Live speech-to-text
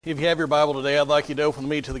If you have your Bible today, I'd like you to open with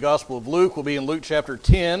me to the Gospel of Luke. We'll be in Luke chapter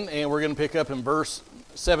 10, and we're going to pick up in verse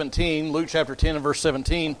 17. Luke chapter 10 and verse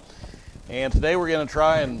 17. And today we're going to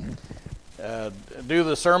try and do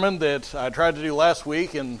the sermon that I tried to do last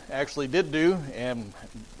week and actually did do. And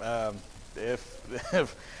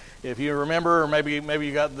if you remember, or maybe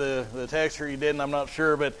you got the text or you didn't, I'm not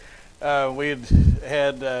sure. But we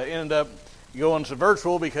had ended up going to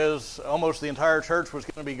virtual because almost the entire church was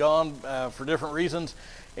going to be gone for different reasons.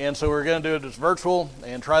 And so we're going to do it as virtual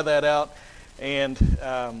and try that out. And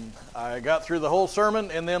I got through the whole sermon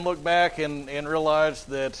and then looked back and realized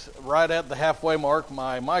that right at the halfway mark,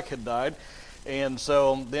 my mic had died. And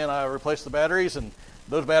so then I replaced the batteries, and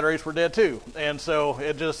those batteries were dead too. And so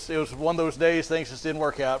it was one of those days, things just didn't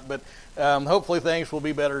work out. But hopefully things will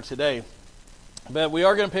be better today. But we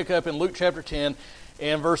are going to pick up in Luke chapter 10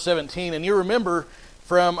 and verse 17. And you remember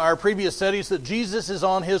from our previous studies that Jesus is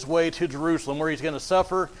on his way to Jerusalem, where he's going to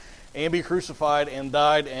suffer and be crucified and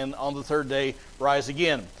died, and on the third day rise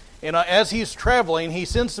again. And as he's traveling, he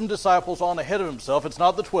sends some disciples on ahead of himself. It's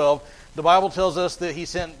not the 12. The Bible tells us that he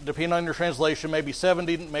sent, depending on your translation, maybe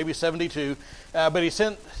 70, maybe 72. But he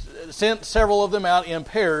sent several of them out in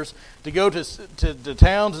pairs to go to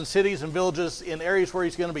towns and cities and villages in areas where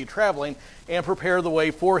he's going to be traveling and prepare the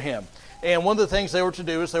way for him. And one of the things they were to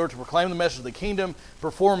do is they were to proclaim the message of the kingdom,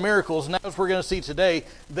 perform miracles, and as we're going to see today,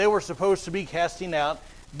 they were supposed to be casting out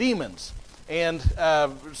demons. And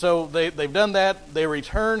so they've done that, they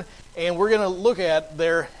return, and we're going to look at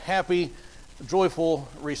their happy, joyful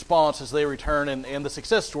response as they return and the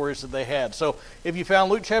success stories that they had. So if you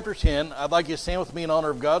found Luke chapter 10, I'd like you to stand with me in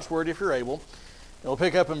honor of God's word if you're able. And we'll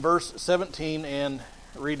pick up in verse 17 and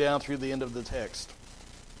read down through the end of the text.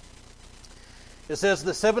 It says,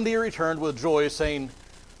 "The 70 returned with joy, saying,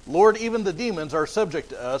 'Lord, even the demons are subject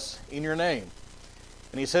to us in your name.'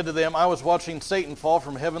 And he said to them, 'I was watching Satan fall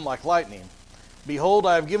from heaven like lightning. Behold,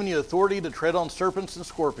 I have given you authority to tread on serpents and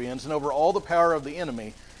scorpions, and over all the power of the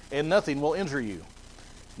enemy, and nothing will injure you.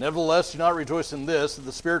 Nevertheless, do not rejoice in this, that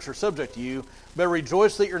the spirits are subject to you, but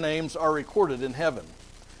rejoice that your names are recorded in heaven.'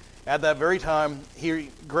 At that very time, he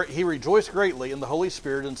rejoiced greatly in the Holy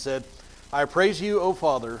Spirit and said, 'I praise you, O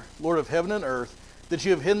Father, Lord of heaven and earth, that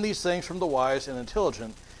you have hidden these things from the wise and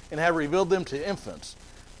intelligent, and have revealed them to infants.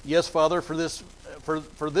 Yes, Father, for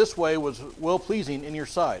this way was well-pleasing in your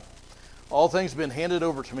sight. All things have been handed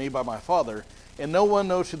over to me by my Father, and no one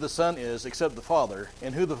knows who the Son is except the Father,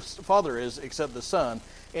 and who the Father is except the Son,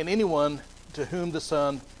 and anyone to whom the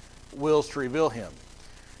Son wills to reveal him.'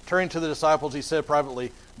 Turning to the disciples, he said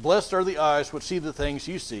privately, 'Blessed are the eyes which see the things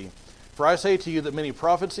you see. For I say to you that many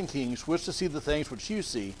prophets and kings wished to see the things which you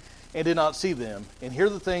see, and did not see them, and hear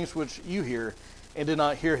the things which you hear, and did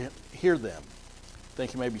not hear them.'"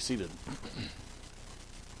 Thank you. May be seated.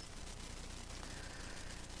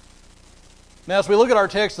 Now, as we look at our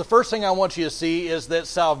text, the first thing I want you to see is that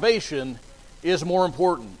salvation is more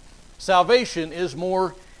important. Salvation is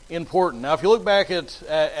more important. Now, if you look back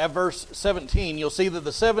at verse 17, you'll see that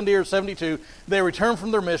the 70 or 72, they returned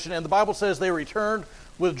from their mission, and the Bible says they returned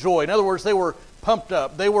with joy. In other words, they were pumped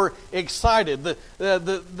up. They were excited.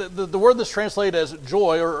 The word that's translated as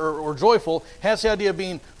joy or joyful has the idea of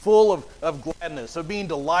being full of gladness, of being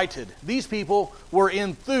delighted. These people were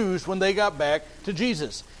enthused when they got back to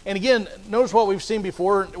Jesus. And again, notice what we've seen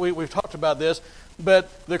before. We've talked about this, but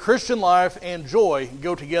the Christian life and joy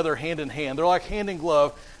go together hand in hand. They're like hand in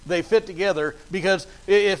glove. They fit together because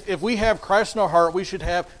if we have Christ in our heart, we should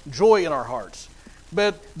have joy in our hearts.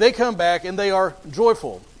 But they come back and they are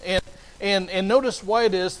joyful. And notice why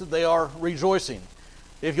it is that they are rejoicing.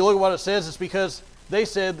 If you look at what it says, it's because they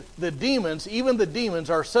said the demons, even the demons,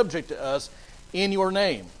 are subject to us in your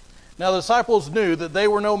name. Now the disciples knew that they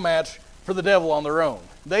were no match for the devil on their own.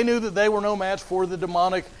 They knew that they were no match for the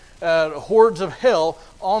demonic hordes of hell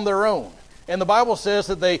on their own. And the Bible says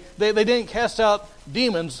that they didn't cast out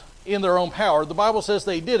demons in their own power. The Bible says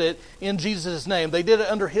they did it in Jesus' name. They did it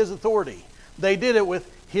under his authority. They did it with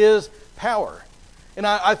his power. And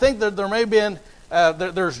I think that there may have been,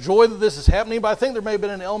 there's joy that this is happening, but I think there may have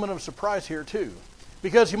been an element of surprise here too.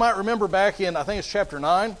 Because you might remember back in, I think it's chapter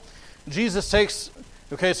 9, Jesus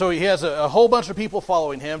so he has a whole bunch of people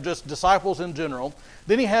following him, just disciples in general.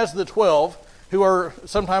 Then he has the 12, who are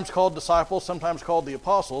sometimes called disciples, sometimes called the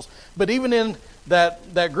apostles. But even in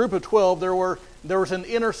that group of 12, there was an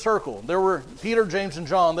inner circle. There were Peter, James, and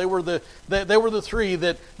John. They were the three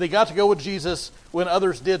that they got to go with Jesus when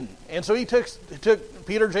others didn't. And so he took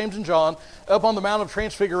Peter, James, and John up on the Mount of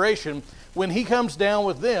Transfiguration. When he comes down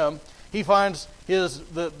with them, he finds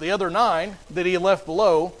the other 9 that he left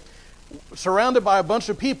below surrounded by a bunch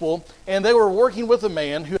of people, and they were working with a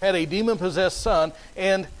man who had a demon-possessed son,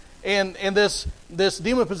 and this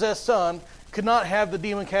demon-possessed son could not have the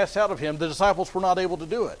demon cast out of him. The disciples were not able to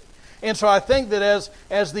do it. And so I think that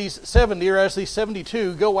as these 70 or as these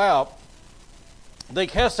 72 go out, they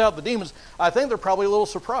cast out the demons. I think they're probably a little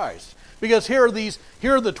surprised, because here are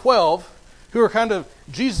the 12 who are kind of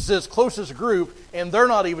Jesus' closest group, and they're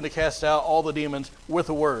not even to cast out all the demons with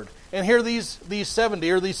a word. And here these 70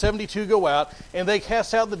 or these 72 go out, and they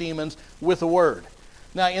cast out the demons with a word.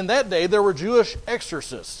 Now, in that day, there were Jewish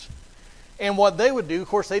exorcists. And what they would do, of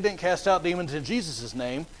course, they didn't cast out demons in Jesus'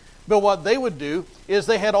 name, but what they would do is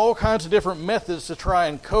they had all kinds of different methods to try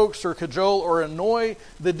and coax or cajole or annoy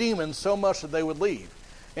the demons so much that they would leave.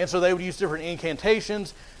 And so they would use different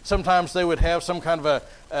incantations. Sometimes they would have some kind of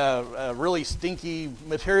a really stinky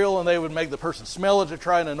material, and they would make the person smell it to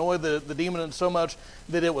try and annoy the demon so much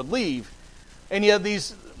that it would leave. And yet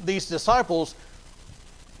these disciples,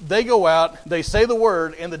 they go out, they say the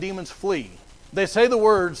word, and the demons flee. They say the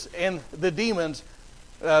words, and the demons,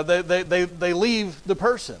 they leave the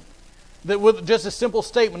person. That with just a simple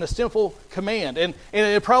statement, a simple command. And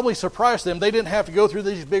it probably surprised them. They didn't have to go through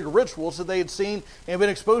these big rituals that they had seen and been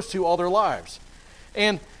exposed to all their lives.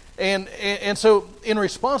 And so in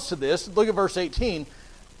response to this, look at verse 18.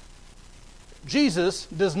 Jesus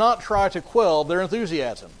does not try to quell their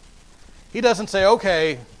enthusiasm. He doesn't say,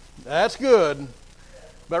 okay, that's good,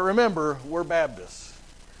 but remember, we're Baptists.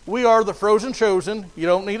 We are the frozen chosen. You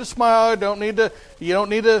don't need to smile. You don't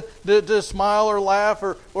need to smile or laugh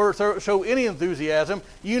or show any enthusiasm.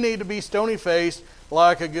 You need to be stony-faced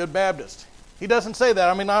like a good Baptist. He doesn't say that.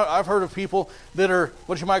 I mean, I've heard of people that are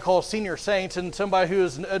what you might call senior saints, and somebody who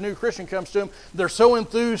is a new Christian comes to them. They're so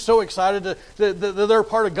enthused, so excited that they're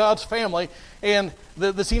part of God's family, and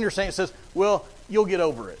the senior saint says, well, you'll get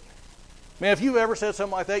over it. Man, if you've ever said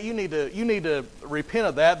something like that, you need to repent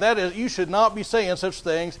of that. That is, you should not be saying such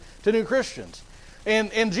things to new Christians.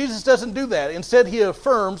 And Jesus doesn't do that. Instead, he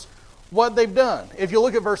affirms what they've done. If you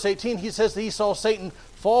look at verse 18, he says that he saw Satan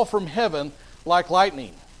fall from heaven like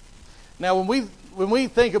lightning. Now, when we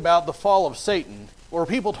think about the fall of Satan, or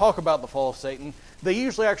people talk about the fall of Satan, they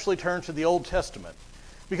usually actually turn to the Old Testament,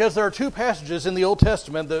 because there are two passages in the Old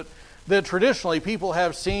Testament that traditionally people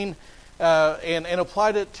have seen and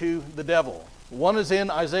applied it to the devil. One is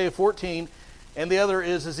in Isaiah 14, and the other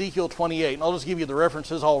is Ezekiel 28. And I'll just give you the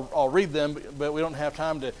references. I'll read them, but we don't have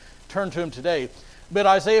time to turn to them today. But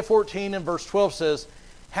Isaiah 14 and verse 12 says,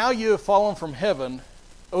 "How you have fallen from heaven,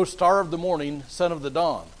 O star of the morning, son of the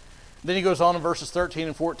dawn." Then he goes on in verses 13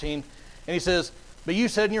 and 14, and he says, "But you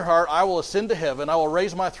said in your heart, I will ascend to heaven, I will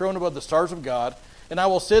raise my throne above the stars of God, and I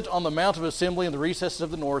will sit on the mount of assembly in the recesses of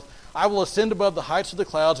the north. I will ascend above the heights of the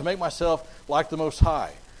clouds and make myself like the Most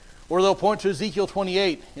High." Or they'll point to Ezekiel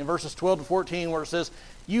 28 in verses 12 to 14, where it says,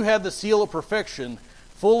 "You had the seal of perfection,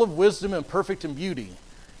 full of wisdom and perfect in beauty.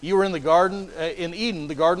 You were in the garden, in Eden,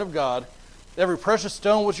 the garden of God. Every precious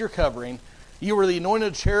stone was your covering. You were the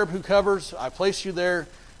anointed cherub who covers. I placed you there.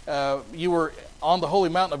 You were on the holy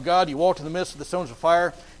mountain of God. You walked in the midst of the stones of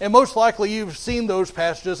fire." And most likely you've seen those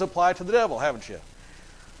passages apply to the devil, haven't you?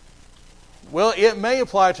 Well, it may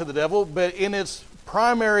apply to the devil, but in its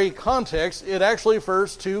primary context, it actually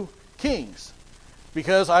refers to kings.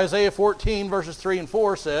 Because Isaiah 14, verses 3 and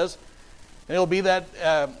 4 says, and it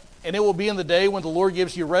will be in the day when the Lord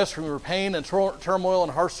gives you rest from your pain and turmoil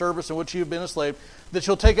and harsh service in which you have been enslaved, that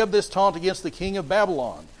you'll take up this taunt against the king of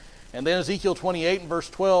Babylon. And then Ezekiel 28 and verse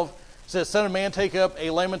 12 says, "Son of man, take up a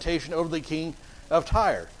lamentation over the king of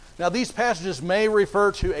Tyre." Now, these passages may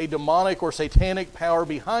refer to a demonic or satanic power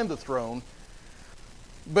behind the throne,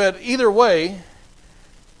 but either way,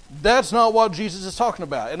 that's not what Jesus is talking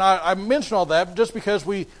about. And I mention all that just because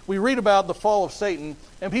we read about the fall of Satan,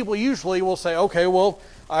 and people usually will say, okay, well,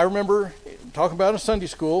 I remember talking about in Sunday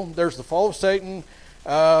school, there's the fall of Satan.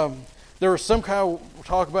 There was some kind of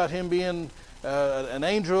talk about him being an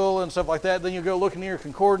angel and stuff like that. Then you go look in your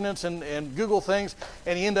concordance and Google things,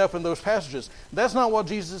 and you end up in those passages. That's not what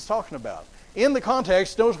Jesus is talking about. In the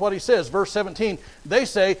context, notice what he says, verse 17. They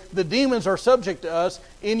say, "The demons are subject to us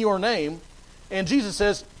in your name." And Jesus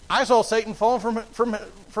says, "I saw Satan fall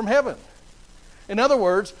from heaven." In other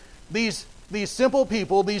words, these simple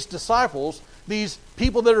people, these disciples, these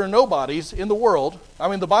people that are nobodies in the world, I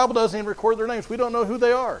mean, the Bible doesn't even record their names. We don't know who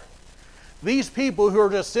they are. These people who are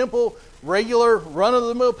just simple, regular,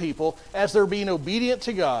 run-of-the-mill people, as they're being obedient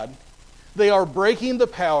to God, they are breaking the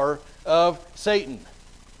power of Satan.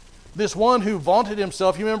 This one who vaunted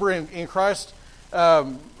himself, you remember in Christ's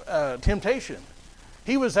temptation,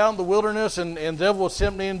 he was out in the wilderness, and the devil was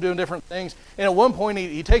tempting him, doing different things. And at one point,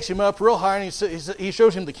 he takes him up real high, and he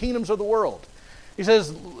shows him the kingdoms of the world. He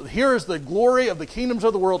says, here is the glory of the kingdoms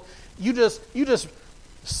of the world. You just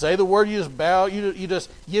say the word, you just bow, you just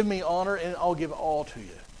give me honor, and I'll give all to you.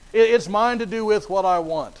 It's mine to do with what I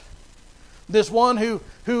want. This one who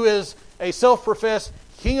is a self-professed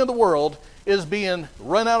king of the world is being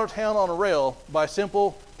run out of town on a rail by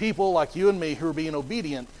simple people like you and me who are being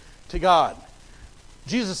obedient to God.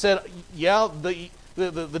 Jesus said, yeah,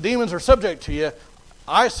 the demons are subject to you.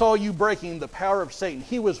 I saw you breaking the power of Satan.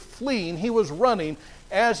 He was fleeing, he was running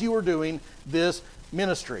as you were doing this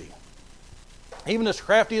ministry. Even as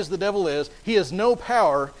crafty as the devil is, he has no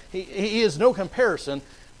power, he is no comparison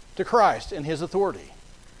to Christ and his authority.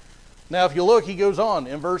 Now, if you look, he goes on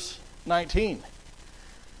in verse 19.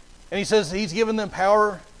 And he says he's given them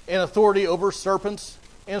power and authority over serpents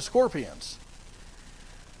and scorpions.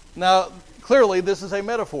 Now, clearly, this is a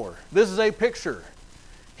metaphor. This is a picture.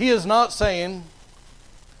 He is not saying,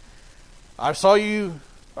 I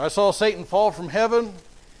saw Satan fall from heaven.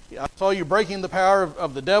 I saw you breaking the power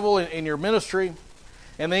of the devil in your ministry.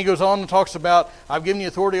 And then he goes on and talks about, I've given you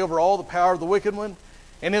authority over all the power of the wicked one.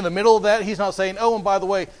 And in the middle of that, he's not saying, oh, and by the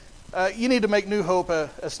way, you need to make New Hope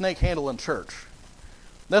a snake handling church.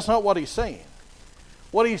 That's not what he's saying.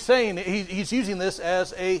 What he's saying, he's using this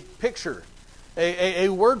as a picture, a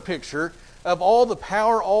word picture of all the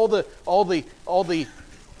power, all the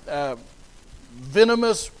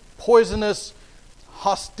venomous, poisonous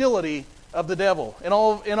hostility of the devil in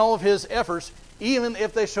all of his efforts, even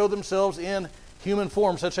if they show themselves in human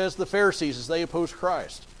form, such as the Pharisees as they oppose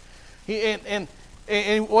Christ. And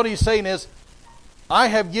what he's saying is, I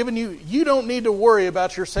have given you, you don't need to worry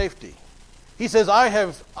about your safety. He says,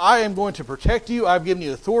 I am going to protect you. I've given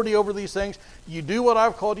you authority over these things. You do what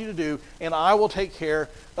I've called you to do, and I will take care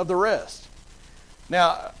of the rest.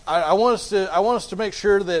 Now, I want us to make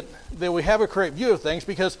sure that we have a correct view of things,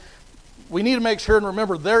 because we need to make sure and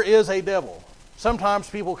remember there is a devil. Sometimes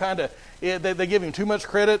people they give him too much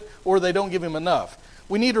credit, or they don't give him enough.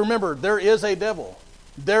 We need to remember there is a devil.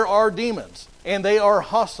 There are demons, and they are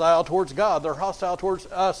hostile towards God. They're hostile towards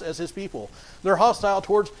us as his people. They're hostile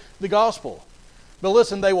towards the gospel. But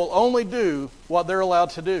listen, they will only do what they're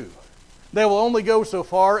allowed to do. They will only go so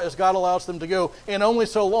far as God allows them to go, and only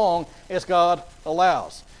so long as God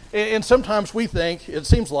allows. And sometimes we think, it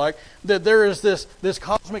seems like, that there is this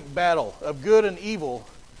cosmic battle of good and evil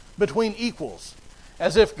between equals,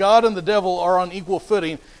 as if God and the devil are on equal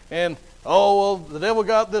footing, and oh, well, the devil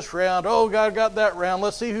got this round. Oh, God got that round.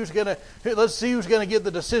 Let's see who's gonna get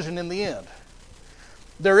the decision in the end.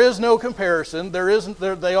 There is no comparison.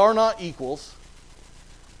 They are not equals.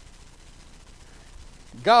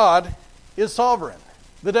 God is sovereign.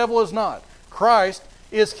 The devil is not. Christ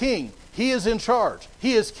is king. He is in charge.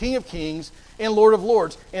 He is King of kings and Lord of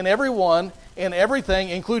lords. And everyone and everything,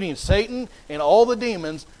 including Satan and all the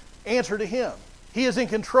demons, answer to him. He is in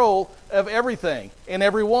control of everything and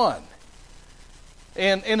everyone.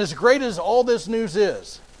 And as great as all this news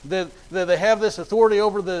is, that they have this authority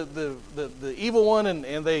over the evil one,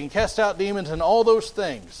 and they can cast out demons and all those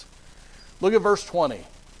things. Look at verse 20.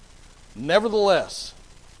 Nevertheless,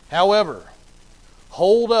 however,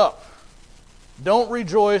 hold up. Don't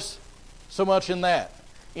rejoice so much in that.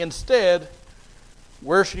 Instead,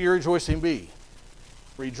 where should your rejoicing be?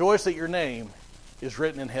 Rejoice that your name is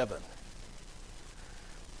written in heaven.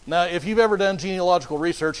 Now, if you've ever done genealogical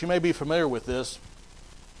research, you may be familiar with this.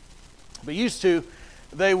 But used to,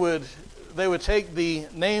 they would take the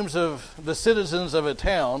names of the citizens of a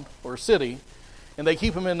town or city, and they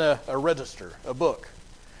keep them in a register, a book.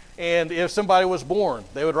 And if somebody was born,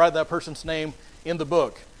 they would write that person's name in the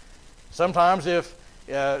book. Sometimes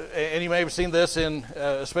and you may have seen this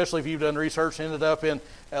especially if you've done research, ended up in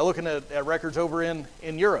looking at records over in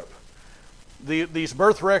Europe. These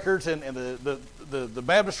birth records and the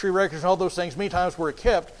baptistry records and all those things many times were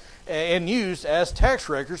kept and used as tax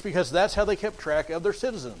records, because that's how they kept track of their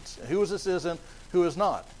citizens. Who was a citizen, who is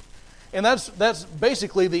not. And that's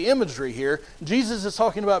basically the imagery here. Jesus is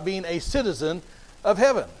talking about being a citizen of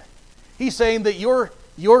heaven. He's saying that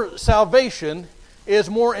your salvation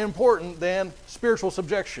is more important than spiritual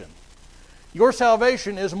subjection. Your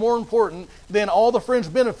salvation is more important than all the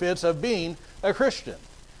fringe benefits of being a Christian.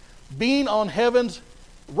 Being on heaven's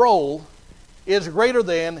roll is greater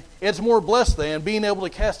than, it's more blessed than, being able to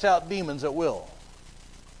cast out demons at will.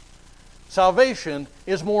 Salvation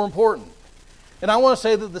is more important. And I want to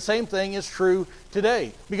say that the same thing is true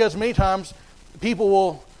today, because many times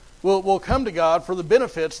people will come to God for the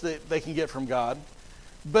benefits that they can get from God,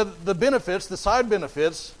 but the benefits, the side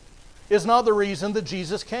benefits, is not the reason that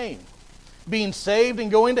Jesus came. being saved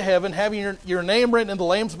and going to heaven, having your name written in the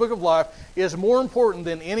Lamb's Book of Life, is more important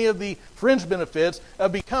than any of the fringe benefits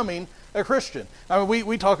of becoming a Christian. I mean,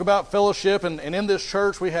 we talk about fellowship, and in this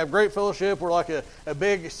church we have great fellowship. We're like a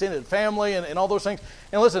big extended family and all those things.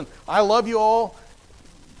 And listen, I love you all,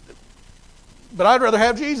 but I'd rather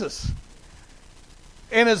have Jesus.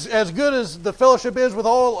 And as good as the fellowship is with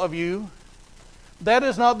all of you, that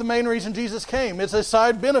is not the main reason Jesus came. It's a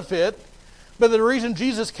side benefit, but the reason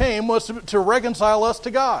Jesus came was to reconcile us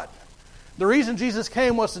to God. The reason Jesus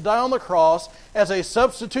came was to die on the cross as a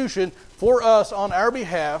substitution for us on our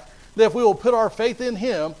behalf, that if we will put our faith in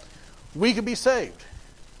Him, we could be saved.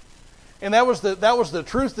 And that was the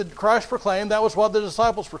truth that Christ proclaimed. That was what the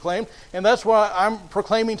disciples proclaimed. And that's why I'm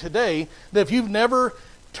proclaiming today, that if you've never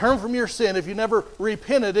turned from your sin, if you never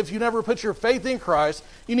repented, if you never put your faith in Christ,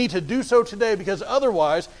 you need to do so today, because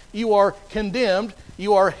otherwise you are condemned,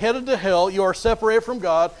 you are headed to hell, you are separated from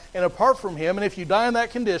God and apart from Him, and if you die in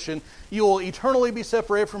that condition, you will eternally be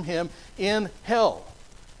separated from Him in hell.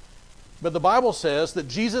 But the Bible says that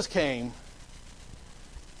Jesus came,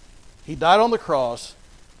 He died on the cross,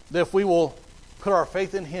 that if we will put our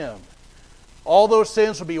faith in Him, all those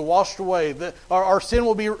sins will be washed away. Our sin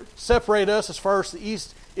will be separate us as far as the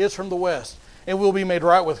east is from the west. And we'll be made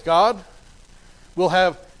right with God. We'll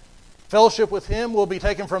have fellowship with Him. We'll be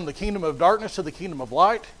taken from the kingdom of darkness to the kingdom of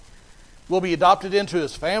light. We'll be adopted into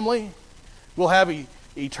His family. We'll have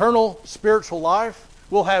eternal spiritual life.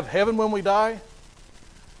 We'll have heaven when we die.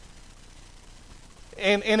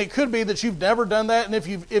 And it could be that you've never done that. And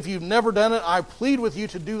if you've never done it, I plead with you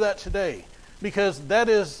to do that today. Because that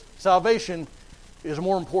is, salvation is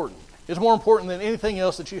more important. It's more important than anything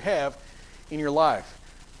else that you have in your life.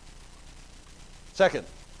 Second,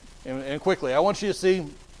 and quickly, I want you to see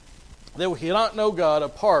that we cannot know God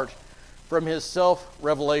apart from His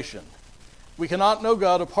self-revelation. We cannot know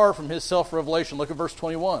God apart from His self-revelation. Look at verse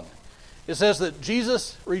 21. It says that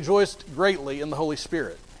Jesus rejoiced greatly in the Holy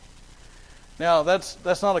Spirit. Now,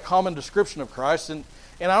 that's not a common description of Christ, and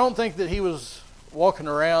I don't think that He was walking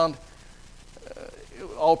around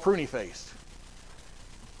all pruny-faced.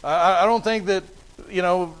 I don't think that,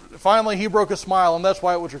 finally He broke a smile and that's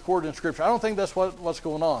why it was recorded in Scripture. I don't think that's what's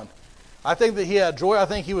going on. I think that He had joy. I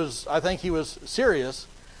think he was serious,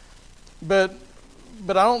 but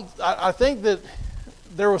I think that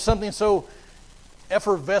there was something so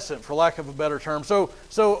effervescent, for lack of a better term, so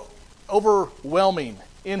overwhelming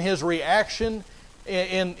in His reaction,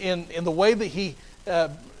 in the way that He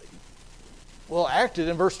acted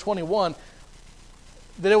in verse 21,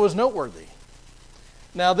 that it was noteworthy.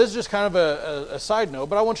 Now, this is just kind of a side note,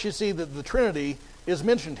 but I want you to see that the Trinity is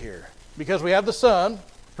mentioned here, because we have the Son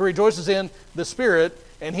who rejoices in the Spirit,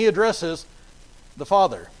 and He addresses the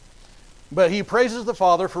Father. But He praises the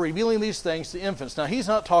Father for revealing these things to infants. Now, He's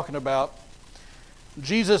not talking about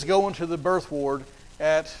Jesus going to the birth ward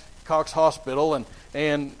at Cox Hospital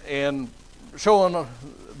and showing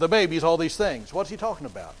the babies all these things. What's He talking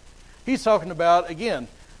about? He's talking about, again,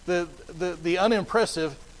 the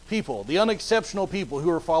unimpressive people, the unexceptional people who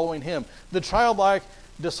are following Him, the childlike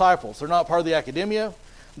disciples. They're not part of the academia.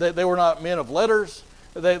 They were not men of letters.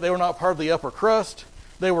 They were not part of the upper crust.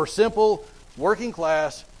 They were simple, working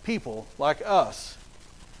class people like us.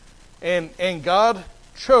 And God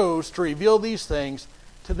chose to reveal these things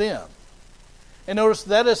to them. And notice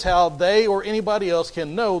that is how they or anybody else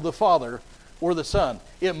can know the Father or the Son.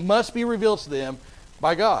 It must be revealed to them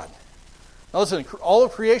by God. Now listen, all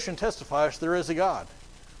of creation testifies there is a God.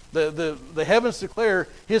 The heavens declare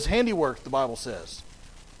His handiwork, the Bible says.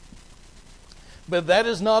 But that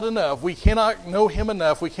is not enough. We cannot know Him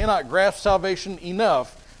enough. We cannot grasp salvation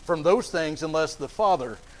enough from those things unless the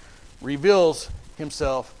Father reveals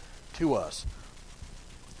Himself to us.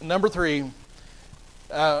 Number 3,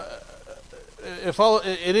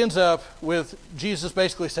 it ends up with Jesus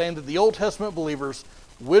basically saying that the Old Testament believers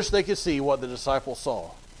wish they could see what the disciples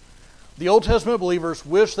saw. The Old Testament believers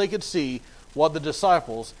wish they could see what the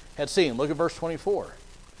disciples had seen. Look at verse 24.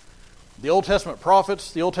 The Old Testament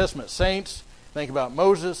prophets, the Old Testament saints, think about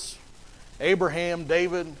Moses, Abraham,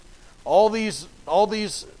 David, all these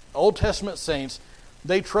Old Testament saints,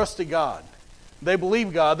 they trusted God. They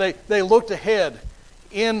believed God. They looked ahead.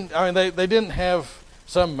 They didn't have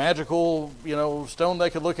some magical, stone they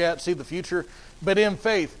could look at and see the future, but in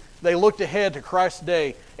faith, they looked ahead to Christ's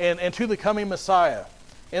day and to the coming Messiah.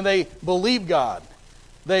 And they believed God.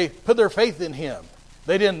 They put their faith in Him.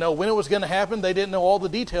 They didn't know when it was going to happen. They didn't know all the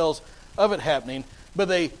details of it happening. But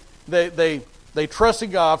they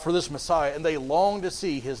trusted God for this Messiah, and they longed to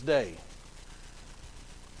see His day.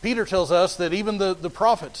 Peter tells us that even the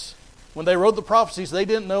prophets, when they wrote the prophecies, they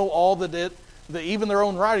didn't know all that that even their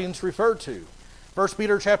own writings refer to. 1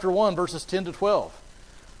 Peter chapter 1, verses 10 to 12.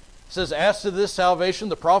 It says, "As to this salvation,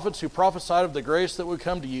 the prophets who prophesied of the grace that would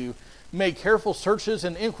come to you made careful searches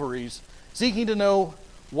and inquiries, seeking to know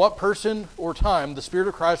what person or time the Spirit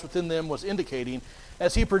of Christ within them was indicating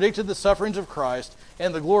as he predicted the sufferings of Christ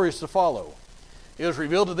and the glories to follow. It was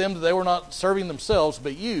revealed to them that they were not serving themselves,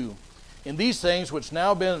 but you, in these things which now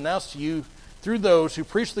have been announced to you through those who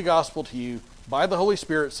preach the gospel to you by the Holy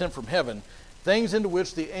Spirit sent from heaven, things into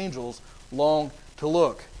which the angels long to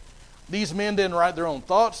look." These men didn't write their own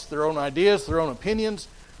thoughts, their own ideas, their own opinions.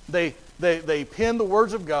 They penned the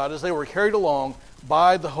words of God as they were carried along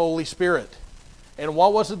by the Holy Spirit. And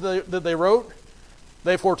what was it that they wrote?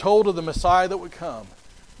 They foretold of the Messiah that would come,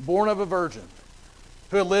 born of a virgin,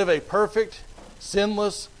 who would live a perfect,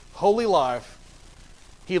 sinless, holy life.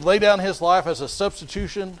 He'd lay down his life as a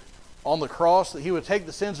substitution on the cross, that he would take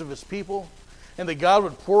the sins of his people, and that God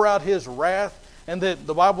would pour out his wrath, and that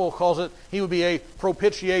the Bible calls it, he would be a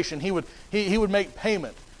propitiation. He would make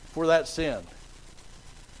payment for that sin.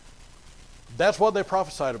 That's what they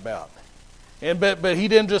prophesied about. But he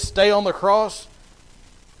didn't just stay on the cross.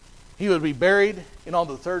 He would be buried, and on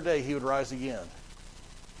the third day he would rise again.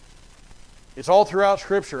 It's all throughout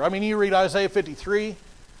Scripture. I mean, you read Isaiah 53,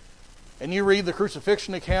 and you read the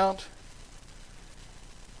crucifixion account,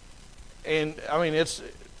 and I mean, it's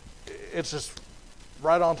just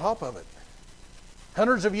right on top of it.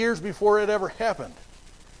 Hundreds of years before it ever happened.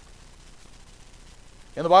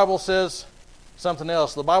 And the Bible says something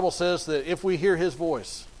else. The Bible says that if we hear his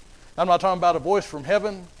voice, I'm not talking about a voice from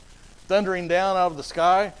heaven thundering down out of the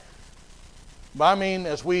sky, but I mean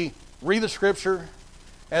as we read the Scripture,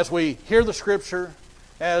 as we hear the Scripture,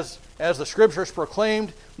 as the Scripture is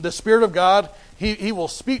proclaimed, the Spirit of God, He will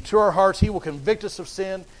speak to our hearts. He will convict us of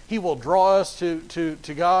sin. He will draw us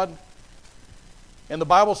to God. And the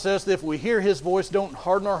Bible says that if we hear his voice, don't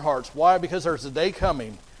harden our hearts. Why? Because there's a day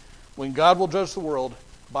coming when God will judge the world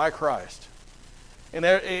by Christ. And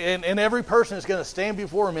every person is going to stand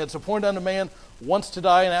before him. It's appointed unto man once to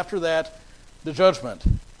die, and after that, the judgment.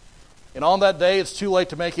 And on that day, it's too late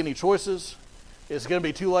to make any choices. It's going to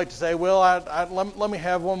be too late to say, well, let me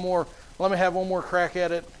have one more crack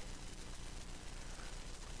at it.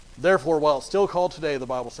 Therefore, while it's still called today, the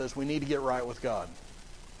Bible says we need to get right with God.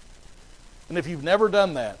 And if you've never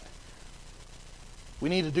done that, we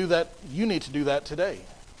need to do that. You need to do that today.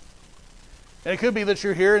 And it could be that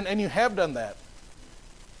you're here and you have done that.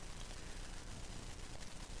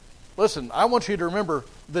 Listen, I want you to remember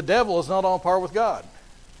the devil is not on par with God.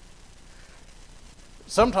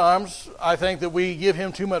 Sometimes I think that we give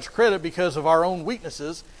him too much credit because of our own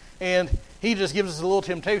weaknesses, and he just gives us a little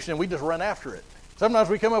temptation and we just run after it. Sometimes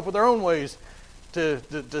we come up with our own ways to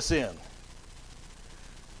sin.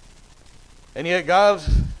 And yet God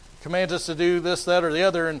commands us to do this, that, or the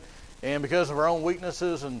other, and because of our own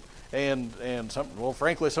weaknesses and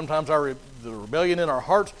frankly, sometimes the rebellion in our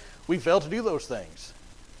hearts, we fail to do those things.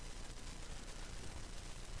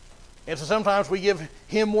 And so sometimes we give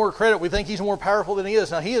him more credit. We think he's more powerful than he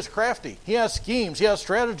is. Now, he is crafty. He has schemes. He has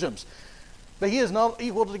stratagems. But he is not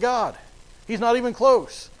equal to God. He's not even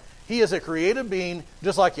close. He is a created being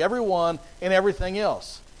just like everyone and everything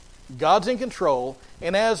else. God's in control,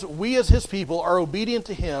 and as we as his people are obedient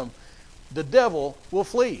to him, the devil will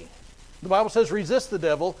flee. The Bible says, resist the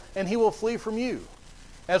devil, and he will flee from you.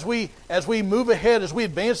 As we move ahead, as we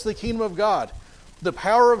advance the kingdom of God, the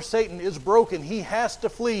power of Satan is broken. He has to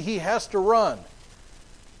flee. He has to run.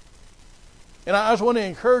 And I just want to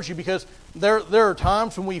encourage you, because there are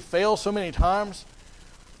times when we fail so many times,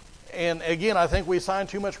 and again, I think we assign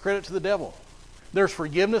too much credit to the devil. There's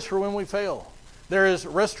forgiveness for when we fail. There is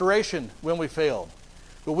restoration when we fail.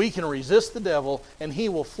 But we can resist the devil, and he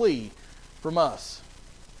will flee from us.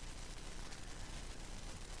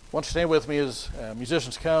 Why don't you stand with me as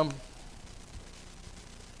musicians come.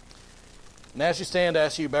 And as you stand, I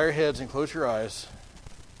ask you to bow your heads and close your eyes.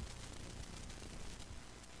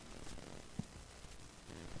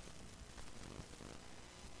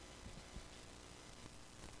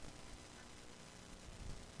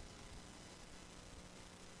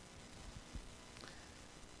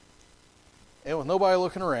 And with nobody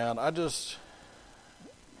looking around, I just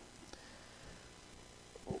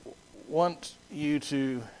want you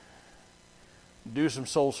to do some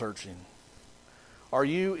soul searching. Are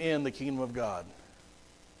you in the kingdom of God?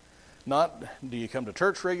 Not do you come to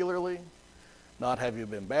church regularly? Not have you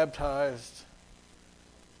been baptized?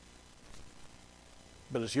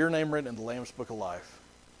 But is your name written in the Lamb's Book of Life?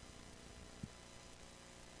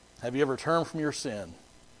 Have you ever turned from your sin?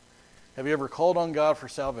 Have you ever called on God for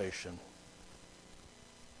salvation?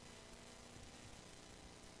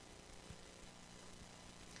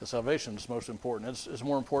 Because salvation is most important. It's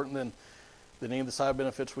more important than any of the side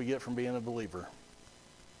benefits we get from being a believer.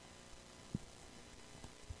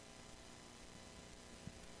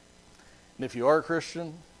 And if you are a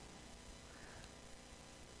Christian,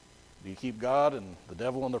 do you keep God and the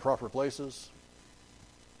devil in their proper places?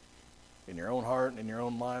 In your own heart and in your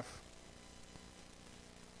own life?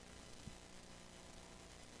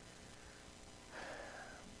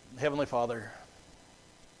 Heavenly Father,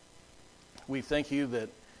 we thank you that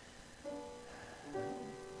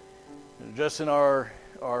just in our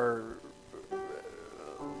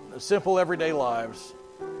simple everyday lives,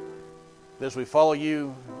 as we follow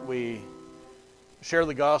you, we share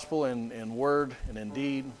the gospel in word and in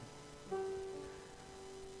deed.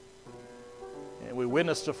 And we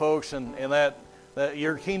witness to folks, and that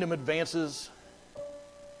your kingdom advances.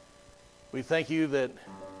 We thank you that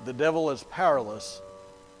the devil is powerless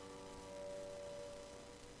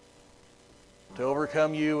to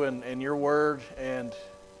overcome you and your word. And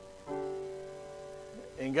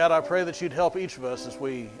God, I pray that you'd help each of us as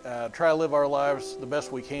we try to live our lives the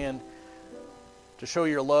best we can to show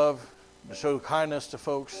your love, to show kindness to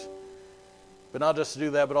folks, but not just to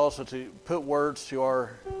do that, but also to put words to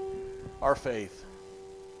our faith.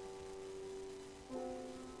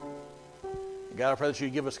 God, I pray that you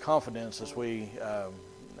give us confidence as we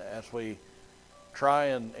try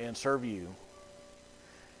and serve you.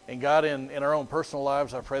 And God, in our own personal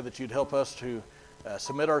lives, I pray that you'd help us to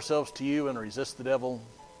submit ourselves to you and resist the devil.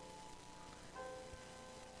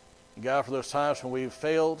 And God, for those times when we've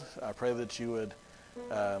failed, I pray that you would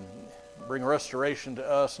bring restoration to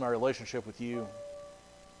us and our relationship with you.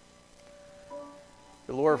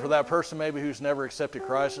 But Lord, for that person maybe who's never accepted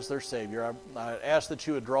Christ as their Savior, I ask that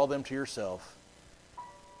you would draw them to yourself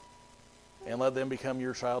and let them become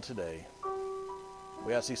your child today.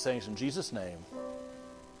 We ask these things in Jesus' name.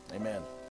 Amen.